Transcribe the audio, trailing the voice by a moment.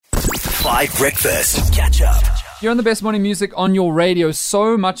5 Breakfast. Catch up. You're on the best morning music on your radio.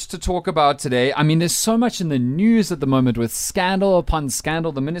 So much to talk about today. I mean, there's so much in the news at the moment with scandal upon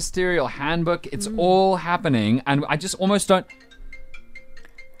scandal, the ministerial handbook. It's all happening. And I just almost don't...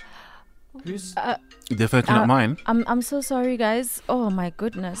 Who's... Definitely not mine. I'm so sorry, guys. Oh my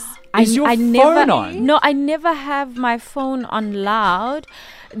goodness. Is your phone on? No, I never have my phone on loud.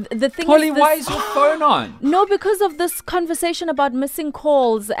 The thing Holly, is, why is your phone on? No, because of this conversation about missing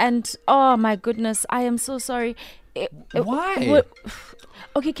calls, and oh my goodness, I am so sorry. Why?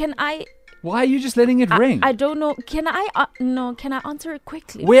 Okay, can I? Why are you just letting it ring? I don't know. Can I? No, can I answer it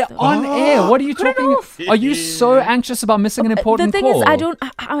quickly? We're on air. What are you talking? Are you so anxious about missing an important call? The thing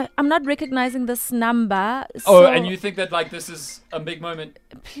is, I'm not recognizing this number. Oh, and you think that like this is a big moment?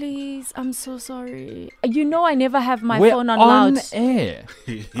 Please, I'm so sorry. You know I never have my We're phone on loud. Air.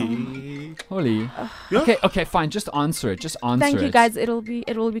 Holly. Okay, fine. Just answer it. Just answer it. Thank you, guys. It will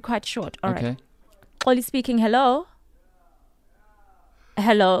be quite short. All right. Okay. Xoli speaking. Hello.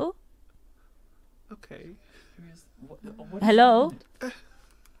 Hello. Okay. Hello.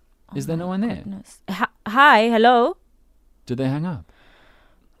 Is there no one there? Hi. Hello. Did they hang up?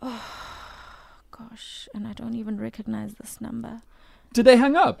 Gosh, and I don't even recognize this number. Did they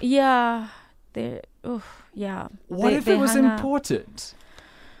hang up? Yeah. Yeah. What if it was important?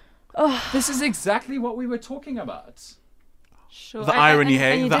 This is exactly what we were talking about. Sure. The irony,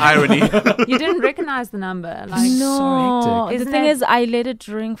 hey? You The didn't- irony. You didn't recognize the number. Like, No. So hectic. The Isn't thing it- is, I let it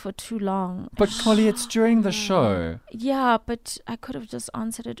ring for too long. But Holly, it's during the show. Yeah, but I could have just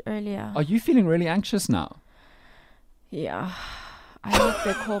answered it earlier. Are you feeling really anxious now? Yeah. I hope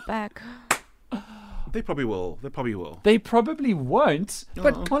they call back. They probably will. They probably won't.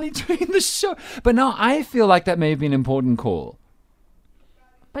 But Holly, during the show. But now I feel like that may have been an important call.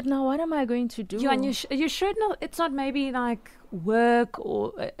 But now what am I going to do? you should know it's not maybe like work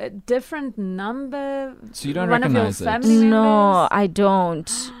or a different number. So you don't one recognize of your it? family No, members? I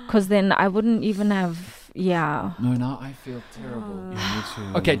don't. Because then I wouldn't even have... Yeah. No, now I feel terrible. Yeah, me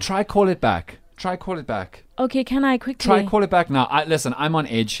too. Okay, try call it back. Okay, can I quickly... Try call it back now. Listen, I'm on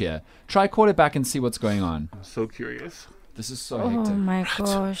edge here. Try call it back and see what's going on. I'm so curious. This is so Oh hectic. my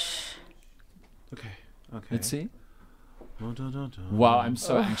gosh. Okay. Let's see. Dun, dun, dun, dun. Wow, I'm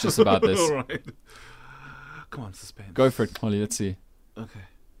so anxious about this. All right. Come on, suspense. Go for it, Holly. Let's see. Okay.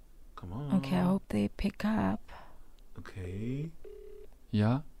 Come on. Okay, I hope they pick up. Okay.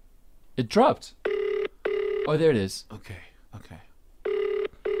 Yeah? It dropped. Oh, there it is. Okay.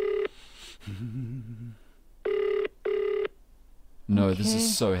 No, this Okay.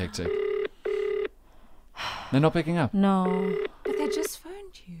 is so hectic. They're not picking up. No. But they just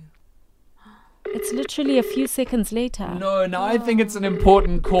phoned you. It's literally a few seconds later. No, now I think it's an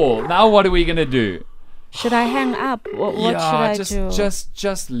important call. Now what are we going to do? Should I hang up? What should I do?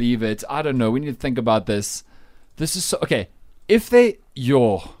 Just leave it. I don't know. We need to think about this. This is so... Okay, we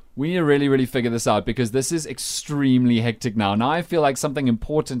need to really, really figure this out because this is extremely hectic now. Now I feel like something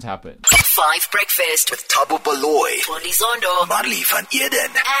important happened. 5 Breakfast with Thabo Baloy, Xoli Zondo, Marley van Eden.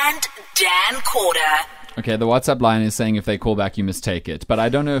 and Dan Corder. Okay, the WhatsApp line is saying if they call back, you must take it. But I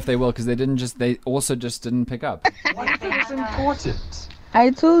don't know if they will because they also just didn't pick up. What thing is important?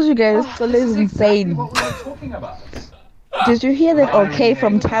 I told you guys, Xoli is insane. What we're talking about. Did you hear that okay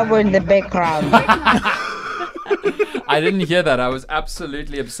from Thabo in the background? I didn't hear that. I was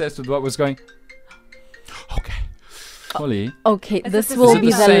absolutely obsessed with what was going... Okay. Holly, Okay, Is this it the will same be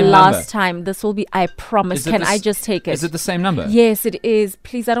the number? Same last number? time. This will be, I promise. Is it Can the I s- just take it? is it the same number? Yes, it is.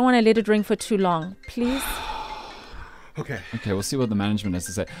 Please, I don't want to let it ring for too long. Please. Okay. Okay, we'll see what the management has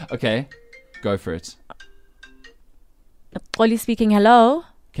to say. Okay, go for it. Xoli speaking. Hello?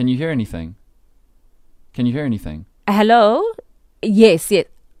 Can you hear anything? Hello? Yes.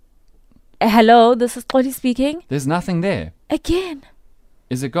 Hello, this is Xoli speaking. There's nothing there. Again.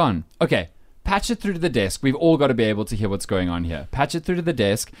 Is it gone? Okay, patch it through to the desk. We've all got to be able to hear what's going on here. Patch it through to the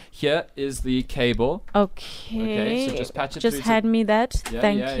desk. Here is the cable. Okay. so just patch it Just through to- hand me that.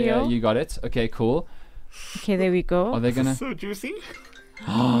 Thank you. Yeah, you got it. Okay, cool. Okay, there we go. Are they gonna... So juicy.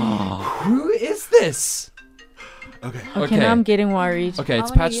 Who is this? Okay. Okay, now I'm getting worried. Okay,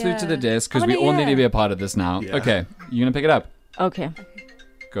 it's wanna patched through to the hear. desk because I we wanna all need to hear. be a part of this now. Yeah. Okay, you gonna pick it up? Okay.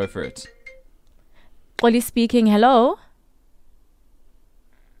 Go for it. Xoli speaking. Hello?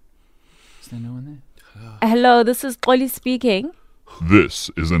 Is there no one there? Hello, this is Xoli speaking. This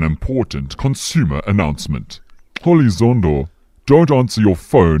is an important consumer announcement. Xoli Zondo, don't answer your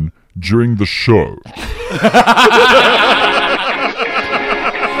phone during the show.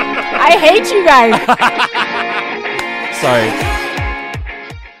 I hate you guys. Sorry.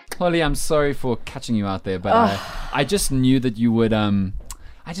 Holly, I'm sorry for catching you out there, but I just knew that you would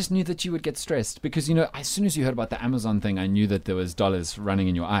I just knew that you would get stressed because, as soon as you heard about the Amazon thing, I knew that there was dollars running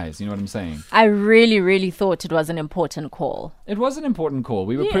in your eyes. You know what I'm saying? I really, really thought it was an important call. It was an important call.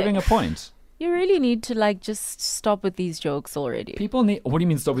 We were Yeah. proving a point. You really need to just stop with these jokes already. People need... What do you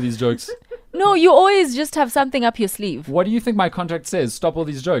mean stop with these jokes? No, you always just have something up your sleeve. What do you think my contract says? Stop all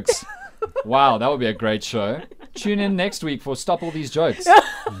these jokes. Wow, that would be a great show. Tune in next week for Stop All These Jokes.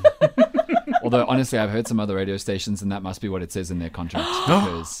 Although, honestly, I've heard some other radio stations and that must be what it says in their contract.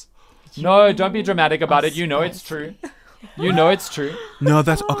 Because... No, don't be dramatic about it. You know it's true. You know it's true. No,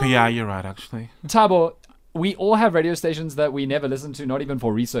 that's okay. Yeah, you're right. Actually, Tabo, we all have radio stations that we never listen to, not even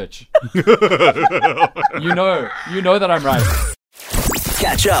for research. You know that I'm right.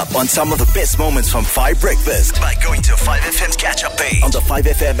 Catch up on some of the best moments from 5 Breakfast by going to 5FM's catch-up page on the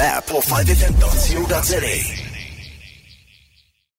 5FM app or 5FM.co.za.